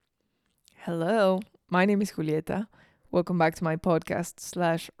Hello, my name is Julieta. Welcome back to my podcast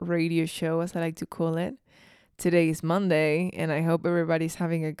slash radio show, as I like to call it. Today is Monday, and I hope everybody's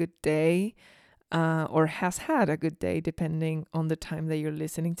having a good day or has had a good day, depending on the time that you're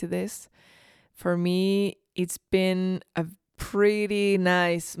listening to this. For me, it's been a pretty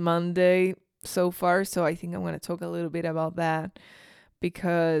nice Monday so far, so I think I'm going to talk a little bit about that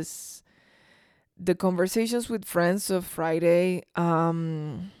because the conversations with friends of Friday,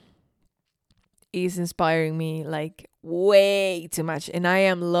 is inspiring me like way too much. And I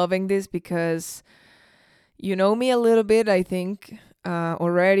am loving this because you know me a little bit, I think,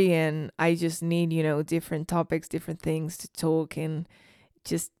 already. And I just need, different topics, different things to talk and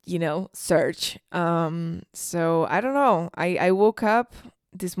just, search. So I don't know. I woke up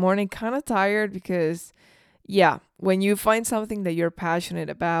this morning kind of tired because, yeah, when you find something that you're passionate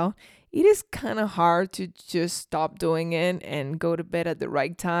about, it is kind of hard to just stop doing it and go to bed at the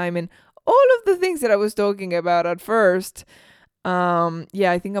right time and all of the things that I was talking about at first.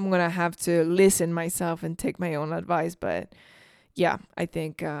 Yeah, I think I'm gonna have to listen myself and take my own advice, but yeah, I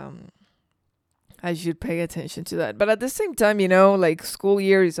think I should pay attention to that. But at the same time, like school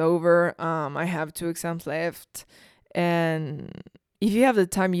year is over. I have 2 exams left, and if you have the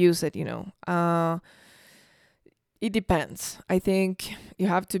time, use it. It depends. I think you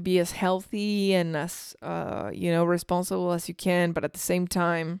have to be as healthy and as responsible as you can, but at the same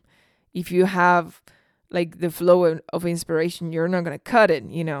time, if you have like the flow of inspiration, you're not going to cut it,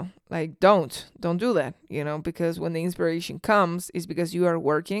 like don't do that, because when the inspiration comes, it's because you are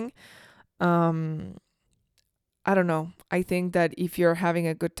working. um I don't know. I think that if you're having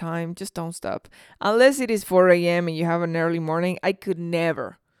a good time, just don't stop, unless it is 4 a.m. and you have an early morning. I could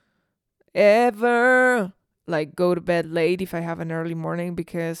never ever like go to bed late if I have an early morning,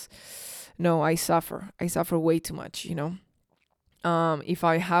 because no, I suffer way too much. If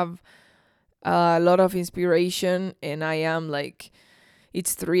I have a lot of inspiration and I am like,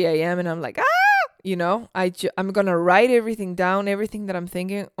 it's 3 a.m. and I'm like, I'm gonna write everything down, everything that I'm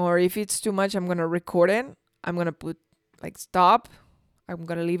thinking, or if it's too much, I'm gonna record it. I'm gonna put like stop. I'm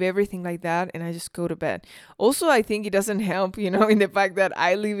gonna leave everything like that and I just go to bed. Also, I think it doesn't help, in the fact that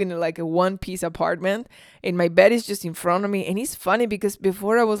I live in like a one piece apartment and my bed is just in front of me. And it's funny because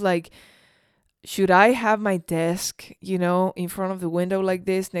before I was like, should I have my desk, in front of the window like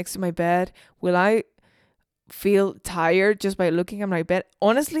this next to my bed? Will I feel tired just by looking at my bed?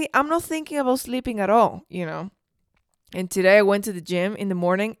 Honestly, I'm not thinking about sleeping at all. And today I went to the gym in the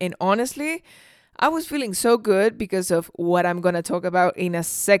morning, and honestly, I was feeling so good because of what I'm going to talk about in a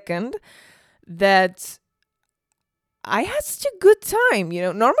second, that I had such a good time.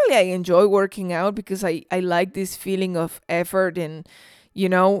 Normally I enjoy working out because I like this feeling of effort and,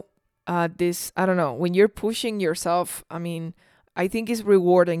 this, I don't know, when you're pushing yourself, I mean, I think it's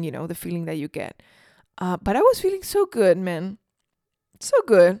rewarding, the feeling that you get. But I was feeling so good, man. So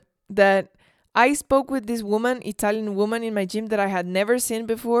good that I spoke with this woman, Italian woman in my gym that I had never seen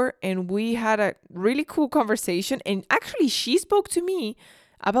before. And we had a really cool conversation. And actually, she spoke to me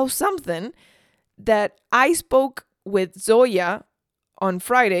about something that I spoke with Zoya on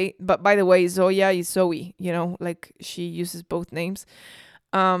Friday. But by the way, Zoya is Zoe, like she uses both names.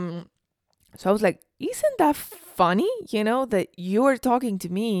 So I was like, isn't that funny, that you are talking to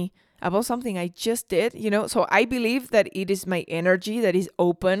me about something I just did, So I believe that it is my energy that is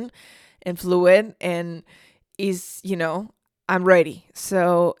open and fluid and is, I'm ready.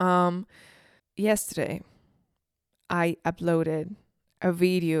 So yesterday I uploaded a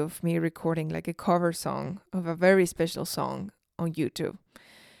video of me recording like a cover song of a very special song on YouTube.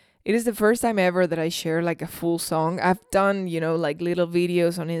 It is the first time ever that I share like a full song. I've done, like little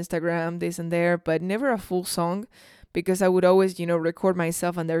videos on Instagram, this and there, but never a full song, because I would always, record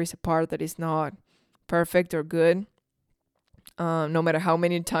myself and there is a part that is not perfect or good. No matter how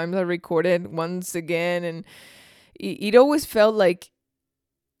many times I recorded once again. And it always felt like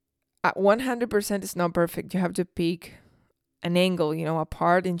 100% is not perfect. You have to pick an angle, a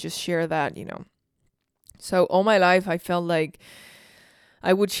part and just share that. So all my life I felt like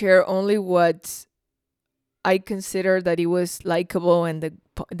I would share only what I consider that it was likable and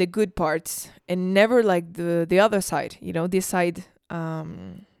the good parts, and never like the other side, this side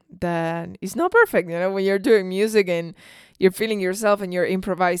that is not perfect. When you're doing music and you're feeling yourself and you're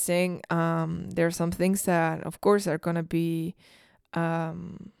improvising, there are some things that of course are gonna be I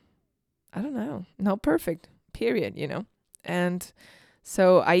don't know, not perfect, period. And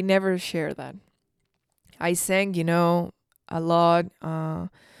so I never share that. I sang, a lot. The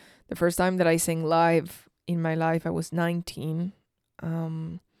first time that I sang live in my life, I was 19.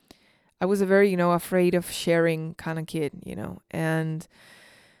 I was a very, afraid of sharing kind of kid, and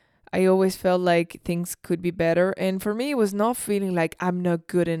I always felt like things could be better. And for me, it was not feeling like I'm not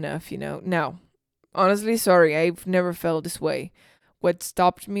good enough, No, honestly, sorry, I've never felt this way. What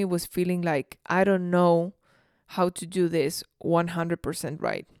stopped me was feeling like I don't know how to do this 100%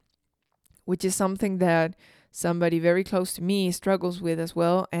 right, which is something that somebody very close to me struggles with as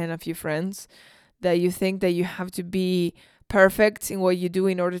well, and a few friends, that you think that you have to be perfect in what you do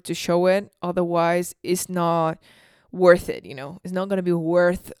in order to show it. Otherwise, it's not worth it, It's not going to be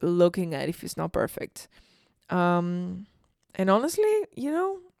worth looking at if it's not perfect. And honestly,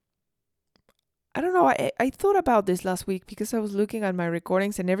 I don't know. I thought about this last week because I was looking at my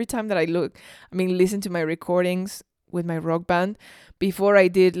recordings, and every time that listen to my recordings with my rock band, before I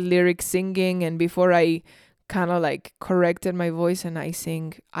did lyric singing and before I kind of like corrected my voice and I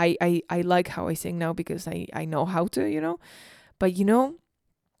sing, I like how I sing now because I know how to. But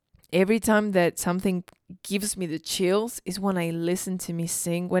every time that something gives me the chills is when I listen to me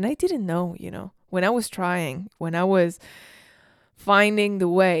sing when I didn't know, when I was trying, when I was finding the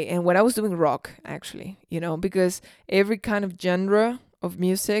way, and when I was doing rock, actually, because every kind of genre of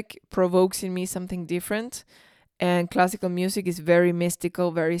music provokes in me something different. And classical music is very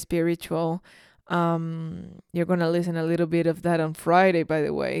mystical, very spiritual. You're going to listen a little bit of that on Friday, by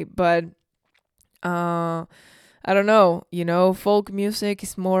the way. But I don't know, folk music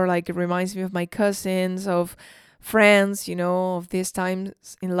is more like it reminds me of my cousins, of friends, of these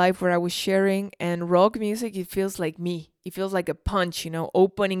times in life where I was sharing. And rock music, it feels like me. It feels like a punch,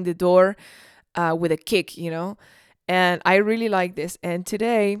 opening the door with a kick, And I really like this. And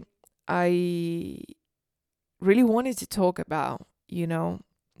today, I really wanted to talk about,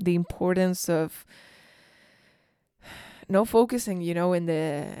 the importance of not focusing, in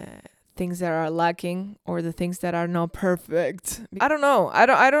the things that are lacking or the things that are not perfect. I don't know. I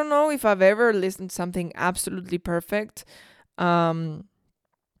don't know if I've ever listened to something absolutely perfect. And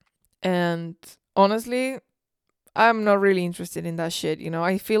honestly, I'm not really interested in that shit.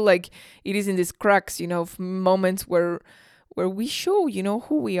 I feel like it is in these cracks, of moments where we show,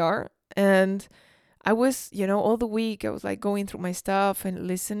 who we are. And I was, all the week I was like going through my stuff and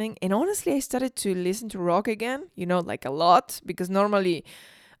listening. And honestly, I started to listen to rock again, like a lot, because normally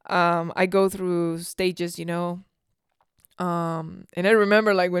I go through stages, and I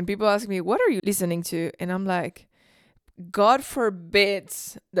remember like when people ask me, what are you listening to? And I'm like, God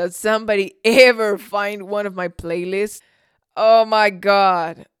forbids that somebody ever find one of my playlists. Oh my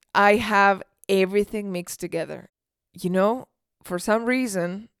God. I have everything mixed together. For some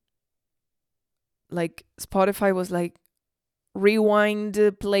reason, like Spotify was like rewind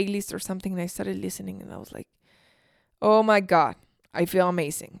playlist or something. And I started listening and I was like, oh my God, I feel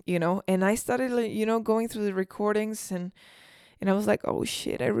amazing, And I started, like, going through the recordings and I was like, oh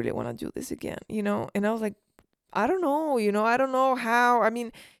shit, I really want to do this again, And I was like, I don't know, I don't know how. I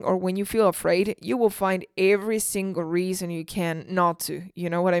mean, or when you feel afraid, you will find every single reason you can not to, you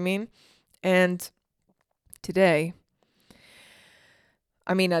know what I mean? And today,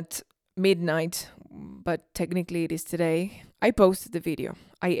 at midnight, but technically it is today, I posted the video.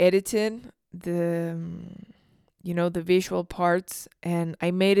 I edited the visual parts, and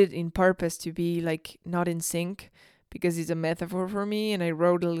I made it in purpose to be like not in sync because it's a metaphor for me. And I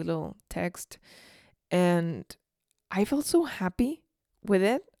wrote a little text, and I felt so happy with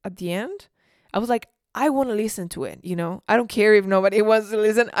it at the end. I was like, I want to listen to it, I don't care if nobody wants to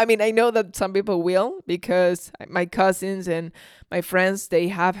listen. I mean, I know that some people will, because my cousins and my friends, they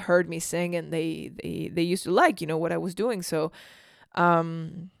have heard me sing, and they used to like, what I was doing. So I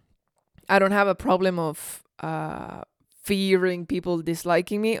don't have a problem of fearing people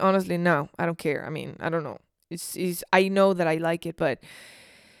disliking me. Honestly, no, I don't care. I mean, I don't know. It's I know that I like it, but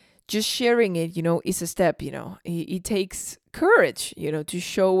just sharing it, is a step. It takes courage, to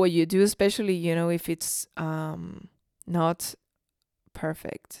show what you do, especially, if it's not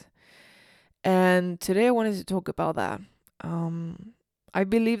perfect. And today I wanted to talk about that. I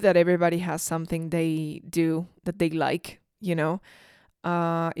believe that everybody has something they do that they like,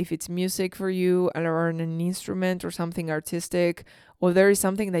 if it's music for you or an instrument or something artistic, or there is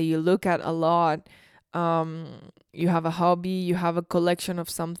something that you look at a lot. You have a hobby, you have a collection of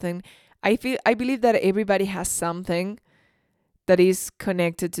something. I believe that everybody has something that is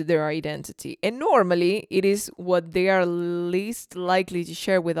connected to their identity, and normally it is what they are least likely to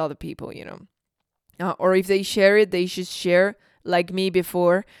share with other people, or if they share it, they should share, like me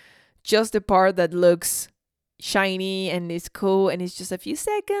before, just the part that looks shiny and is cool, and it's just a few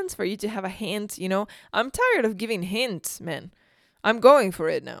seconds for you to have a hint. I'm tired of giving hints, man. I'm going for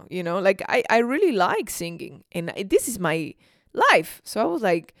it now, like I really like singing, and this is my life. So I was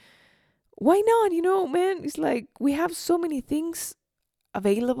like, why not, man? It's like we have so many things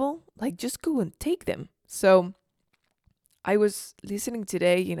available, like just go and take them. So I was listening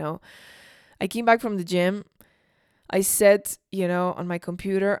today, I came back from the gym. I sat, on my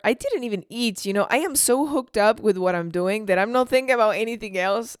computer. I didn't even eat, I am so hooked up with what I'm doing that I'm not thinking about anything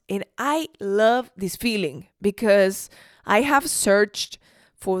else. And I love this feeling because I have searched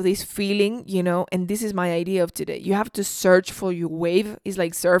for this feeling, and this is my idea of today. You have to search for your wave. It's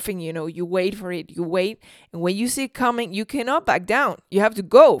like surfing, you wait for it, you wait. And when you see it coming, you cannot back down. You have to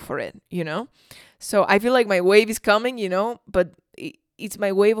go for it. So I feel like my wave is coming, but it's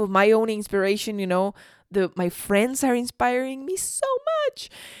my wave of my own inspiration, my friends are inspiring me so much,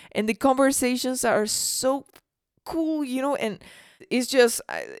 and the conversations are so cool, and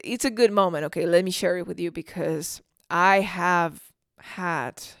it's a good moment. Okay, let me share it with you because I have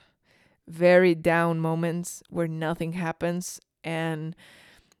had very down moments where nothing happens, and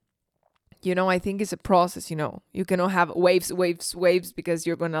I think it's a process. You cannot have waves because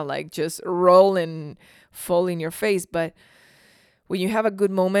you're gonna like just roll and fall in your face. But when you have a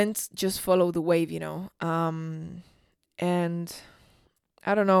good moment, just follow the wave. And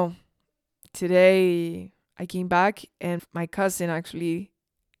I don't know, today I came back and my cousin actually,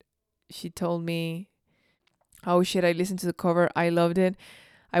 she told me, oh shit, I listened to the cover, I loved it.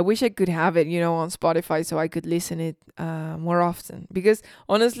 I wish I could have it, on Spotify so I could listen it more often. Because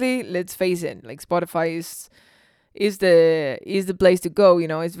honestly, let's face it, like Spotify is the place to go.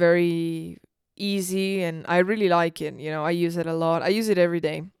 It's very easy and I really like it. I use it a lot. I use it every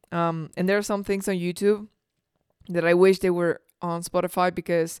day. And there are some things on YouTube that I wish they were on Spotify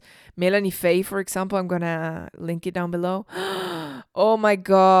because Melanie Faye, for example, I'm gonna link it down below. Oh my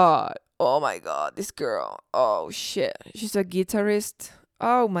god. Oh my god, this girl. Oh shit. She's a guitarist.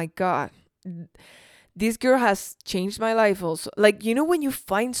 Oh my god. This girl has changed my life also. Like, when you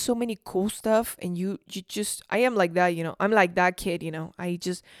find so many cool stuff and you just, I am like that, I'm like that kid, I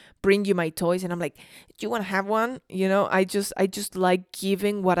just bring you my toys and I'm like, do you want to have one? I just like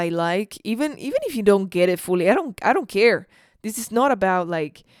giving what I like, even if you don't get it fully. I don't care. This is not about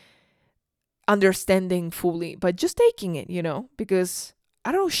like understanding fully, but just taking it, because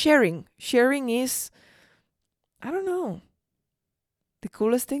I don't know, sharing is, I don't know, the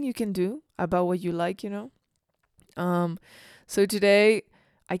coolest thing you can do about what you like. So today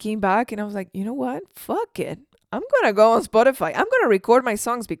I came back and I was like, you know what? Fuck it. I'm gonna go on Spotify. I'm gonna record my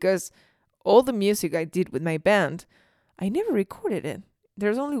songs because all the music I did with my band, I never recorded it.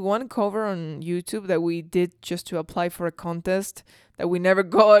 There's only one cover on YouTube that we did just to apply for a contest that we never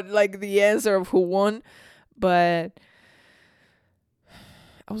got like the answer of who won. But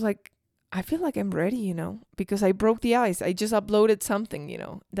I was like, I feel like I'm ready, because I broke the ice. I just uploaded something,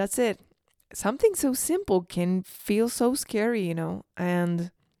 That's it. Something so simple can feel so scary,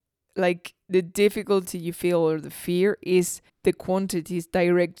 and like the difficulty you feel or the fear is the quantity is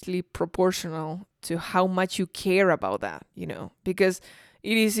directly proportional to how much you care about that, because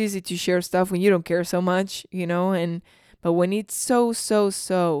it is easy to share stuff when you don't care so much, and but when it's so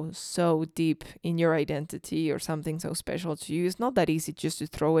deep in your identity or something so special to you, it's not that easy just to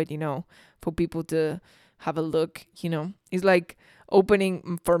throw it, for people to have a look, It's like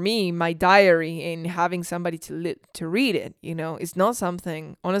opening, for me, my diary and having somebody to read it, It's not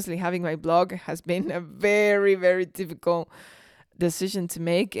something, honestly, having my blog has been a very, very difficult decision to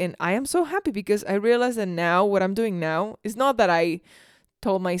make. And I am so happy because I realize that now what I'm doing now is not that I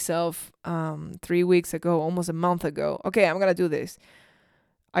told myself 3 weeks ago, almost a month ago, okay, I'm gonna do this.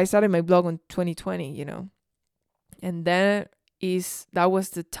 I started my blog in 2020, and then that was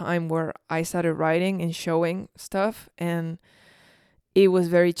the time where I started writing and showing stuff, and it was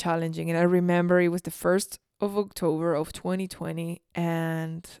very challenging. And I remember it was the 1st of October of 2020,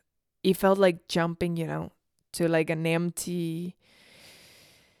 and it felt like jumping, to like an empty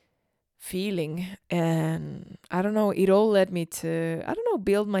feeling. And I don't know, it all led me to, I don't know,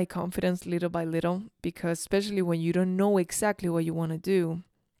 build my confidence little by little, because especially when you don't know exactly what you want to do,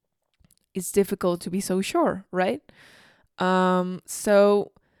 it's difficult to be so sure, right?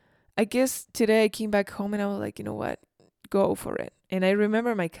 So I guess today I came back home and I was like, you know what, go for it. And I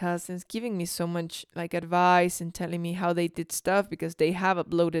remember my cousins giving me so much like advice and telling me how they did stuff because they have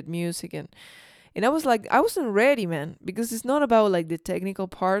uploaded music, and I was like, I wasn't ready, man, because it's not about like the technical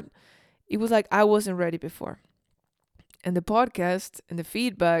part. It was like I wasn't ready before. And the podcast and the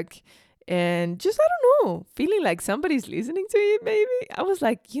feedback and just, I don't know, feeling like somebody's listening to it, maybe. I was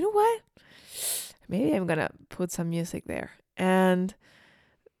like, you know what? Maybe I'm going to put some music there. And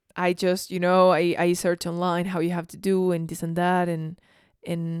I just, I search online how you have to do and this and that. And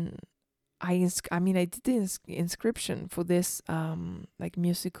I mean, I did the inscription for this like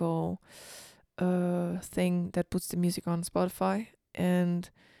musical thing that puts the music on Spotify. And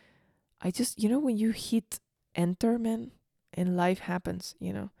I just, when you hit enter, man, and life happens,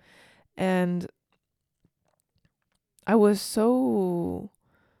 And I was so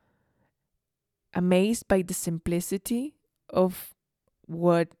amazed by the simplicity of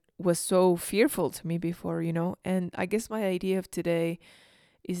what was so fearful to me before, And I guess my idea of today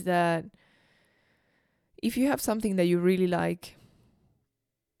is that if you have something that you really like,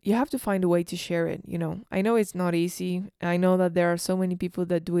 you have to find a way to share it, I know it's not easy. I know that there are so many people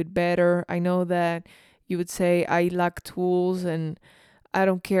that do it better. I know that you would say I lack tools and I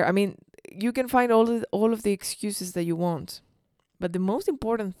don't care. I mean, you can find all of the excuses that you want. But the most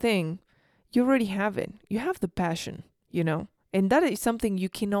important thing, you already have it. You have the passion, And that is something you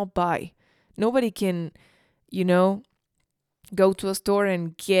cannot buy. Nobody can, you know, go to a store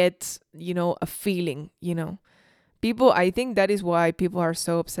and get, a feeling, People, I think that is why people are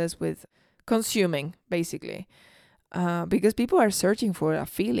so obsessed with consuming, basically. Because people are searching for a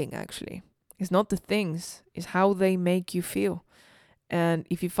feeling, actually. It's not the things, it's how they make you feel. And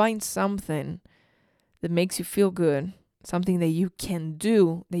if you find something that makes you feel good, something that you can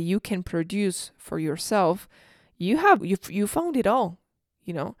do, that you can produce for yourself, you found it all,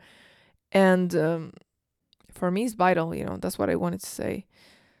 And for me, it's vital, That's what I wanted to say,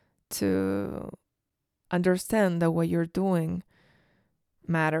 to understand that what you're doing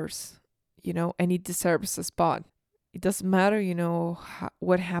matters, and it deserves a spot. It doesn't matter,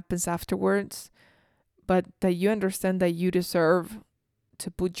 what happens afterwards, but that you understand that you deserve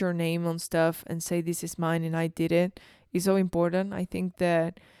to put your name on stuff and say this is mine and I did it is so important. I think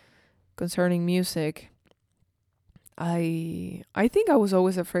that concerning music, I think I was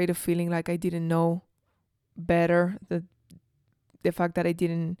always afraid of feeling like I didn't know better, the fact that I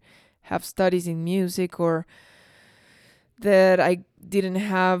didn't have studies in music, or that I didn't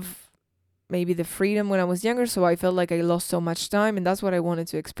have maybe the freedom when I was younger, so I felt like I lost so much time. And that's what I wanted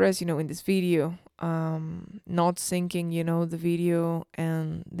to express, in this video. Not syncing, the video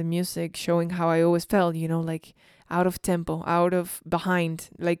and the music, showing how I always felt, like out of tempo, out of behind,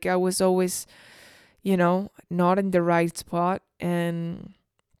 like I was always, not in the right spot. And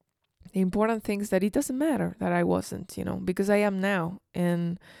the important thing is that it doesn't matter that I wasn't, because I am now.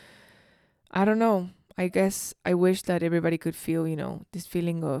 And I don't know, I guess I wish that everybody could feel, this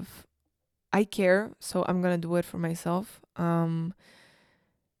feeling of I care, so I'm gonna do it for myself. And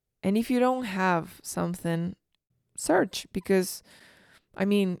if you don't have something, search, because I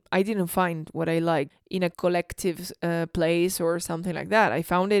mean, I didn't find what I like in a collective place or something like that. I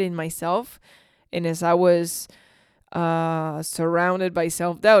found it in myself, and as I was surrounded by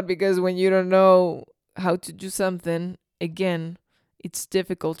self-doubt, because when you don't know how to do something, again, it's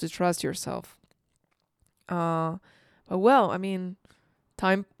difficult to trust yourself. But well, I mean,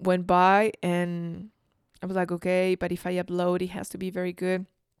 time went by and I was like, okay, but if I upload, it has to be very good.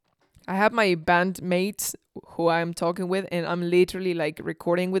 I have my bandmates who I'm talking with, and I'm literally like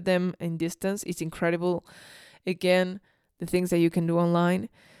recording with them in distance. It's incredible. Again, the things that you can do online.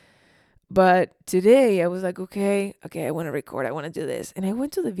 But today I was like, okay, I want to record. I want to do this. And I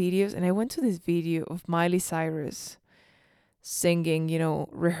went to the videos, and I went to this video of Miley Cyrus singing,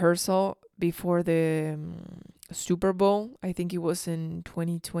 rehearsal before the Super Bowl. I think it was in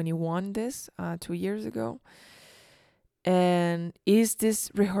 2021, 2 years ago. And is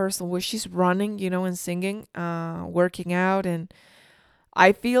this rehearsal where she's running, and singing, working out. And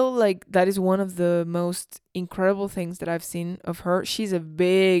I feel like that is one of the most incredible things that I've seen of her. She's a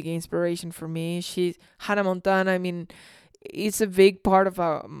big inspiration for me. She's Hannah Montana. I mean, it's a big part of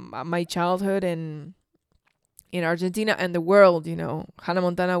my childhood and in Argentina and the world, Hannah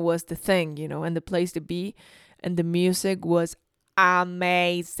Montana was the thing, and the place to be. And the music was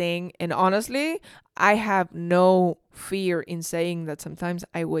amazing. And honestly, I have no fear in saying that sometimes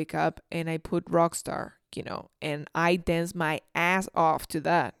I wake up and I put Rockstar, and I dance my ass off to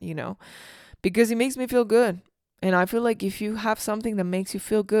that, because it makes me feel good. And I feel like if you have something that makes you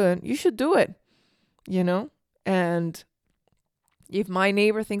feel good, you should do it, And if my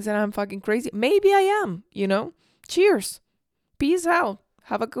neighbor thinks that I'm fucking crazy, maybe I am, Cheers. Peace out.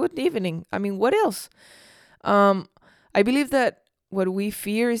 Have a good evening. I mean, what else? I believe that what we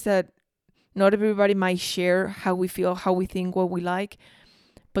fear is that not everybody might share how we feel, how we think, what we like.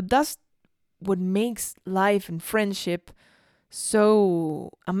 But that's what makes life and friendship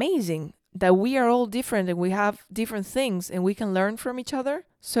so amazing, that we are all different and we have different things and we can learn from each other.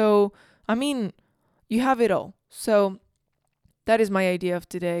 So, I mean, you have it all. So that is my idea of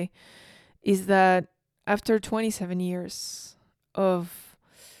today, is that after 27 years of,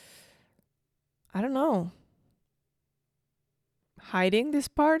 I don't know, hiding this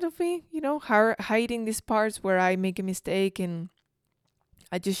part of me, hiding these parts where I make a mistake and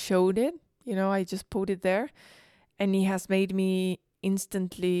I just showed it, I just put it there, and it has made me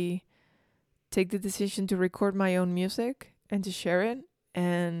instantly take the decision to record my own music and to share it.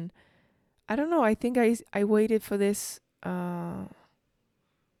 And I don't know, I think I waited for this my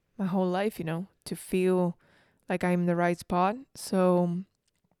whole life, to feel like I'm in the right spot. So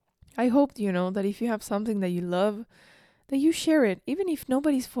I hope, that if you have something that you love, that you share it, even if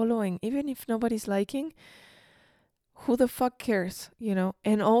nobody's following, even if nobody's liking. Who the fuck cares,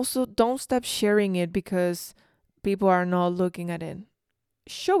 And also, don't stop sharing it because people are not looking at it.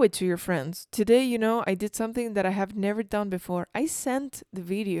 Show it to your friends. Today, I did something that I have never done before. I sent the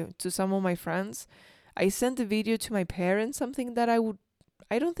video to some of my friends. I sent the video to my parents, something that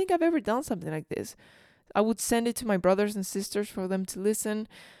I don't think I've ever done something like this. I would send it to my brothers and sisters for them to listen.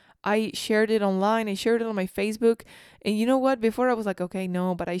 I shared it online. I shared it on my Facebook. And you know what? Before I was like, okay,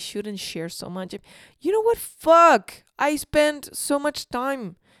 no, but I shouldn't share so much. You know what? Fuck. I spent so much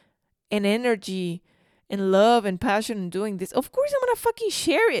time and energy and love and passion in doing this. Of course, I'm going to fucking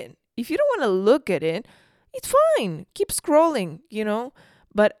share it. If you don't want to look at it, it's fine. Keep scrolling,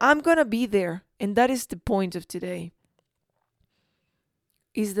 But I'm going to be there. And that is the point of today.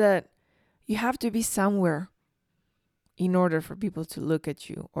 Is that you have to be somewhere in order for people to look at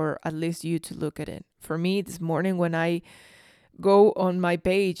you, or at least you to look at it. For me, this morning when I go on my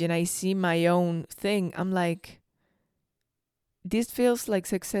page and I see my own thing, I'm like, this feels like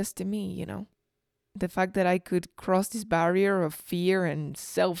success to me, The fact that I could cross this barrier of fear and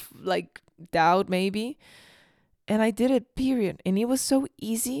doubt maybe. And I did it, period. And it was so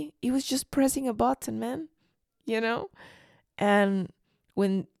easy. It was just pressing a button, man, And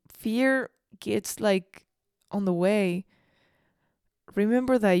when fear gets on the way,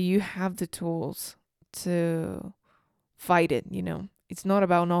 remember that you have the tools to fight it, It's not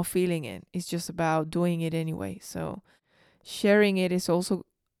about not feeling it. It's just about doing it anyway. So sharing it is also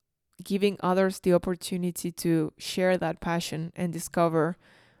giving others the opportunity to share that passion and discover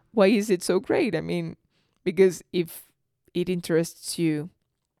why is it so great. I mean, because if it interests you,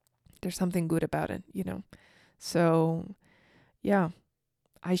 there's something good about it, So yeah,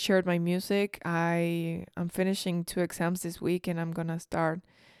 I shared my music. I'm finishing 2 exams this week and I'm gonna start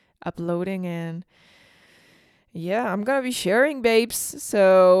uploading, and yeah, I'm gonna be sharing, babes.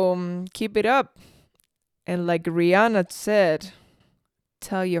 So keep it up. And like Rihanna said,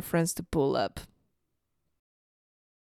 tell your friends to pull up.